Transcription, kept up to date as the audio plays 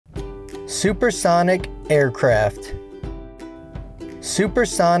Supersonic aircraft.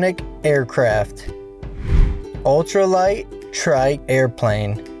 Supersonic aircraft. Ultralight trike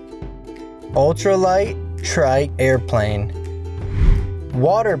airplane. Ultralight trike airplane.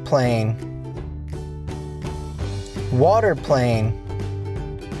 Waterplane. Waterplane.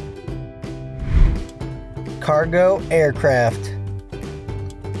 Cargo aircraft.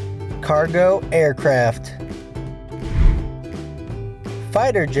 Cargo aircraft.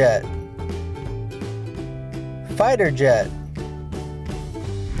 Fighter jet. Fighter jet.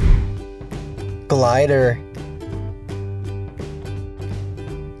 Glider.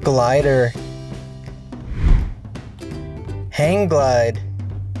 Glider. Hang glide.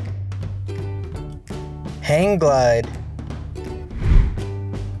 Hang glide.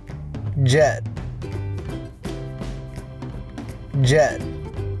 Jet. Jet.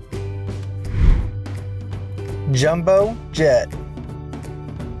 Jumbo jet.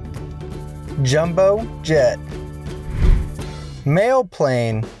 Jumbo jet. Mail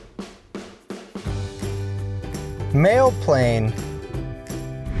plane. Mail plane.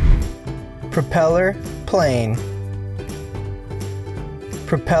 Propeller plane.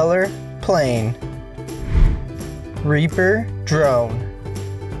 Propeller plane. Reaper drone.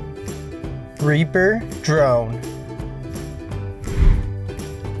 Reaper drone.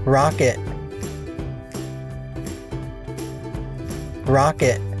 Rocket.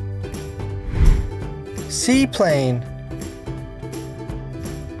 Rocket. Seaplane.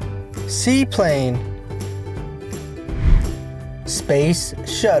 Seaplane. Space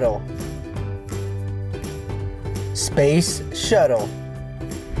shuttle. Space shuttle.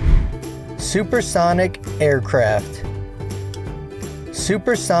 Supersonic aircraft.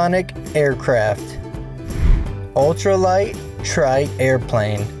 Supersonic aircraft. Ultralight trike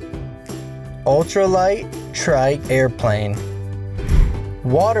airplane. Ultralight trike airplane.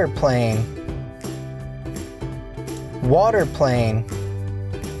 Waterplane. Waterplane.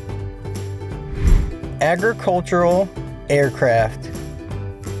 Agricultural aircraft.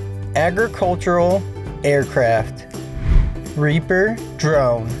 Agricultural aircraft. Reaper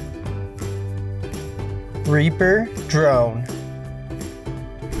drone. Reaper drone.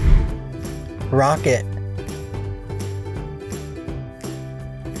 Rocket.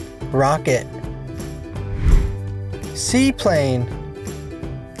 Rocket. Seaplane.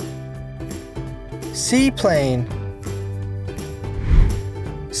 Seaplane.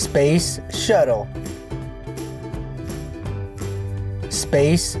 Space shuttle.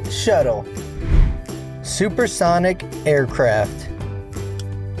 Space shuttle. Supersonic aircraft.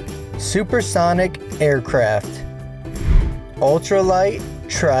 Supersonic aircraft. Ultralight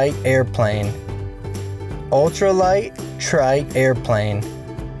trike airplane. Ultralight trike airplane.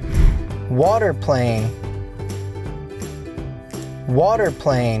 Waterplane.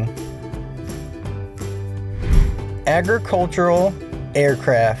 Waterplane. Agricultural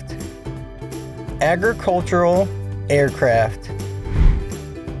aircraft. Agricultural aircraft.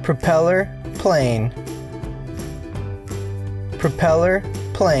 Propeller plane. Propeller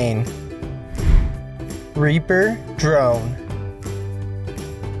plane. Reaper drone.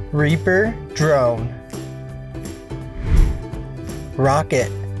 Reaper drone.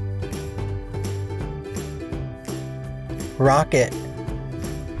 Rocket. Rocket.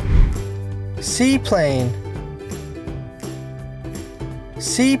 Seaplane.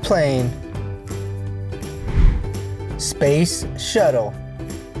 Seaplane. Space shuttle.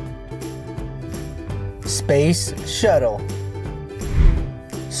 Space shuttle.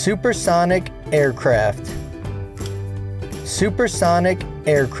 Supersonic aircraft. Supersonic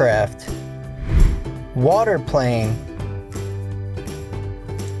aircraft. Waterplane.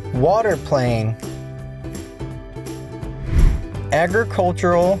 Waterplane.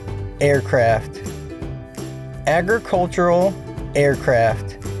 Agricultural aircraft. Agricultural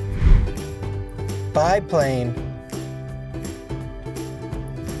aircraft. Biplane.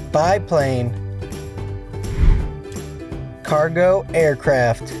 Biplane. Cargo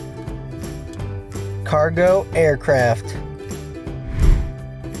aircraft. Cargo aircraft.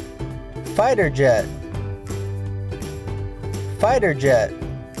 Fighter jet. Fighter jet.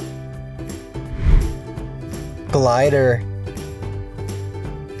 Glider.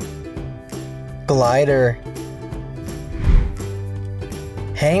 Glider.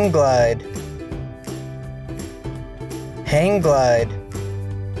 Hang glide. Hang glide.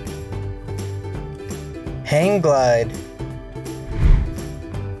 Hang glide.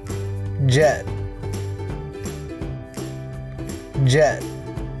 Jet. Jet.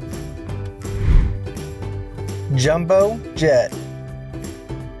 Jumbo jet.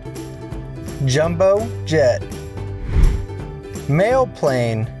 Jumbo jet. Mail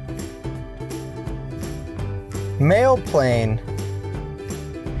plane. Mail plane.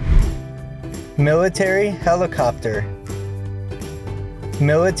 Military helicopter.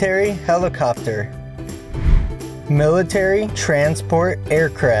 Military helicopter. Military transport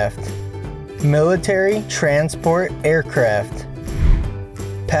aircraft. Military transport aircraft.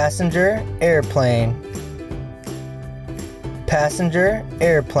 Passenger airplane. Passenger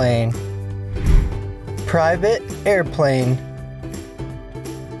airplane. Private airplane.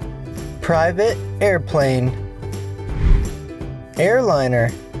 Private airplane.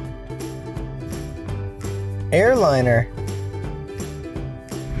 Airliner. Airliner.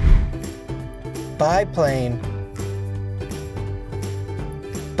 Biplane.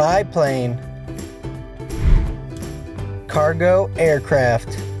 Biplane. Cargo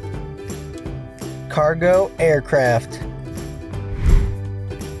aircraft. Cargo aircraft.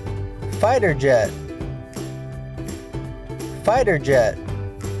 Fighter jet. Fighter jet.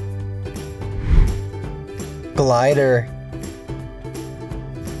 Glider.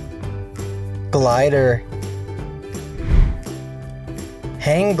 Glider.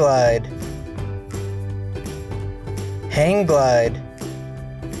 Hang glide. Hang glide.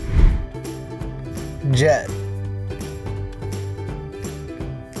 Jet.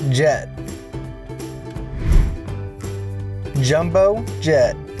 Jet. Jumbo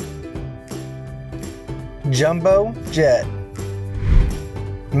jet. Jumbo jet.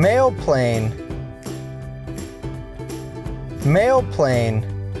 Mail plane. Mail plane.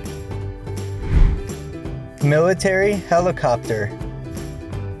 Military helicopter.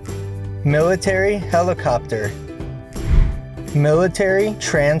 Military helicopter. Military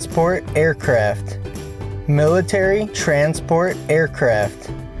transport aircraft. Military transport aircraft.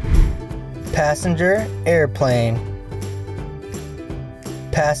 Passenger airplane.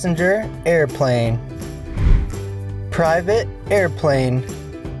 Passenger airplane. Private airplane.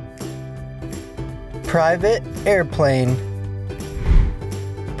 Private airplane.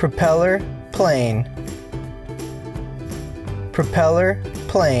 Propeller plane. Propeller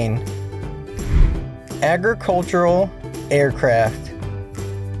plane. Agricultural aircraft.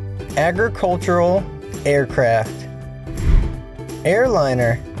 Agricultural aircraft.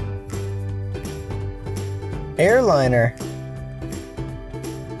 Airliner. Airliner.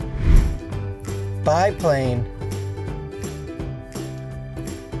 Biplane.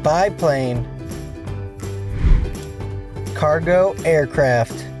 Biplane. Cargo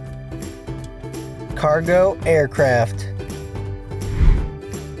aircraft. Cargo aircraft.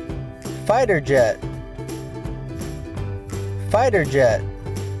 Fighter jet. Fighter jet.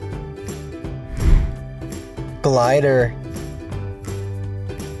 Glider.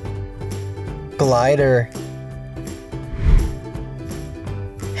 Glider.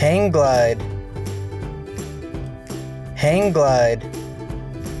 Hang glide. Hang glide.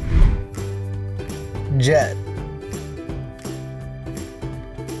 Jet.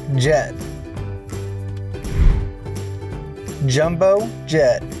 Jet. Jumbo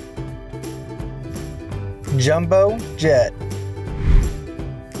jet. Jumbo jet.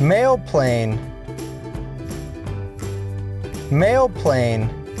 Mail plane. Mail plane.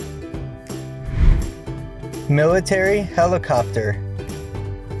 Military helicopter.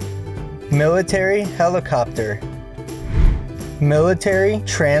 Military helicopter. Military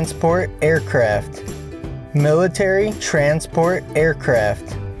transport aircraft. Military transport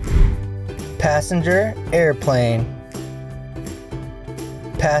aircraft. Passenger airplane.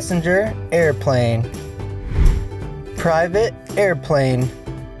 Passenger airplane. Private airplane.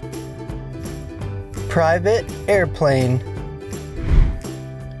 Private airplane.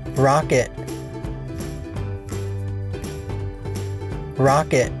 Rocket.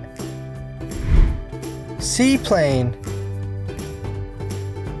 Rocket. Seaplane.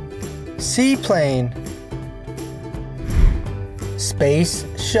 Seaplane. Space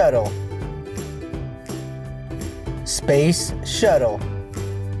shuttle. Space shuttle.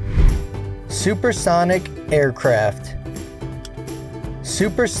 Supersonic aircraft.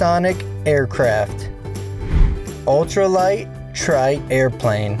 Supersonic aircraft. Ultralight trike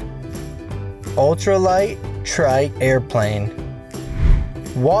airplane. Ultralight trike airplane.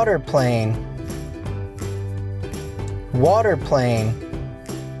 Waterplane. Waterplane.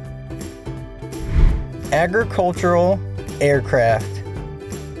 Agricultural aircraft.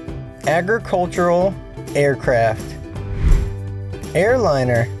 Agricultural aircraft.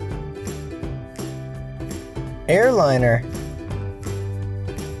 Airliner. Airliner.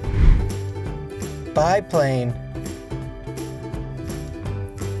 Biplane.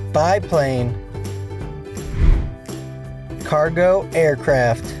 Biplane. Cargo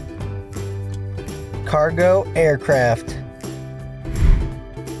aircraft. Cargo aircraft.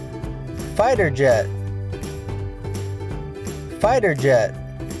 Fighter jet. Fighter jet.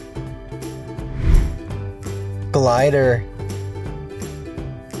 Glider.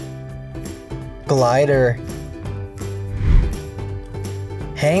 Glider.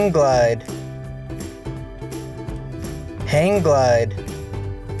 Hang glide. Hang glide.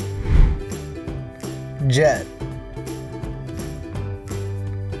 Jet.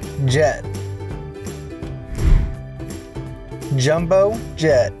 Jet. Jumbo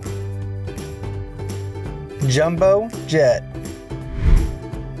jet. Jumbo jet.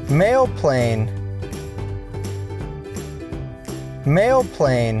 Mail plane. Mail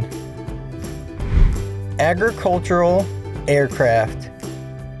plane. Agricultural aircraft.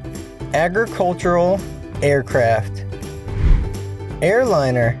 Agricultural aircraft.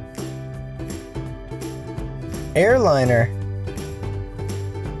 Airliner. Airliner.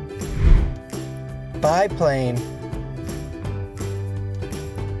 Biplane.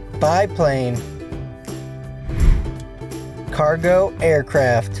 Biplane. Cargo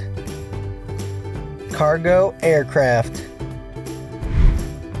aircraft. Cargo aircraft.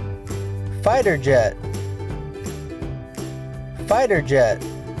 Fighter jet. Fighter jet.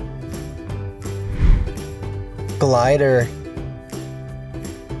 Glider.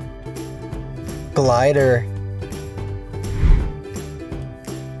 Glider.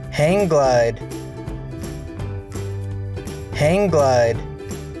 Hang glide. Hang glide.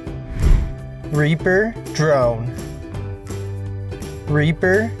 Reaper drone.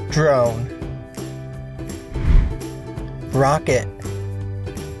 Reaper drone. Rocket.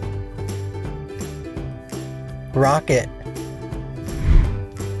 Rocket.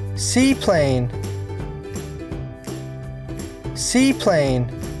 Seaplane. Seaplane.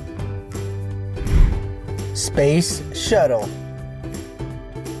 Space shuttle.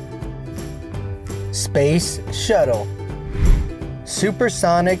 Space shuttle.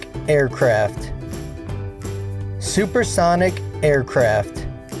 Supersonic aircraft. Supersonic aircraft.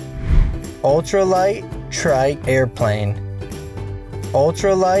 Ultralight trike airplane.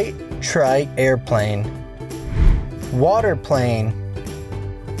 Ultralight trike airplane. Waterplane.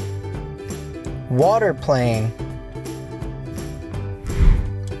 Waterplane.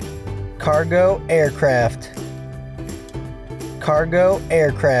 Cargo aircraft. Cargo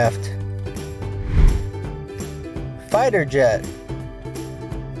aircraft. Fighter jet.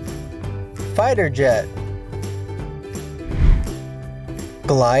 Fighter jet.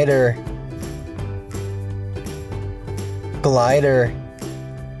 Glider. Glider.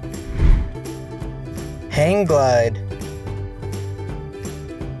 Hang glide.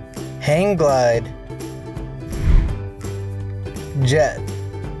 Hang glide. Jet.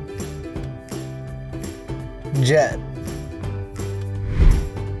 Jet.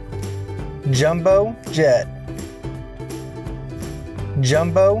 Jumbo jet.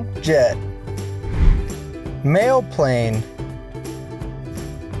 Jumbo jet. Mail plane.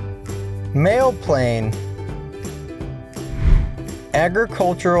 Mail plane.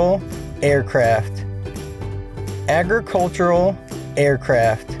 Agricultural aircraft. Agricultural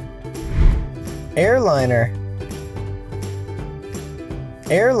aircraft. Airliner.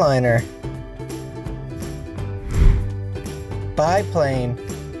 Airliner. Biplane.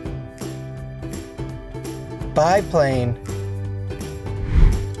 Biplane.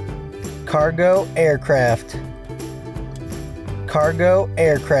 Cargo aircraft. Cargo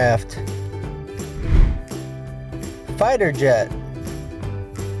aircraft. Fighter jet.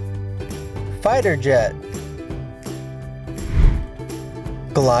 Fighter jet.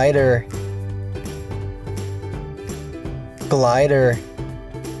 Glider. Glider.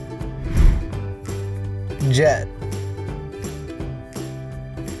 Jet.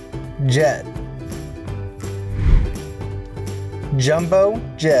 Jet. Jumbo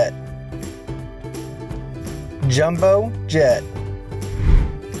jet. Jumbo jet.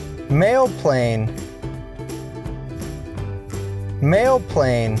 Mail plane. Mail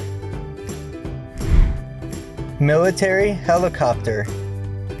plane. Military helicopter.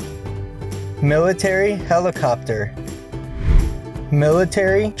 Military helicopter.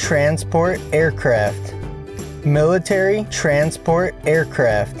 Military transport aircraft. Military transport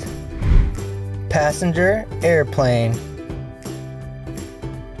aircraft. Passenger airplane.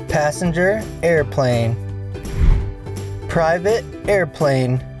 Passenger airplane. Private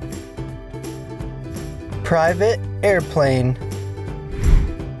airplane. Private airplane.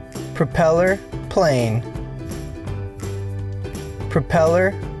 Propeller plane.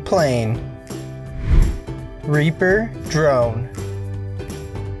 Propeller plane. Reaper drone.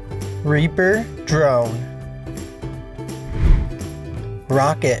 Reaper drone.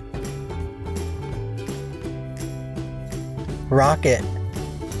 Rocket. Rocket.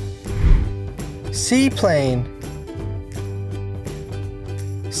 Seaplane.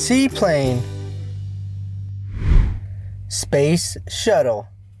 Seaplane. Space shuttle.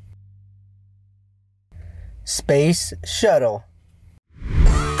 Space shuttle.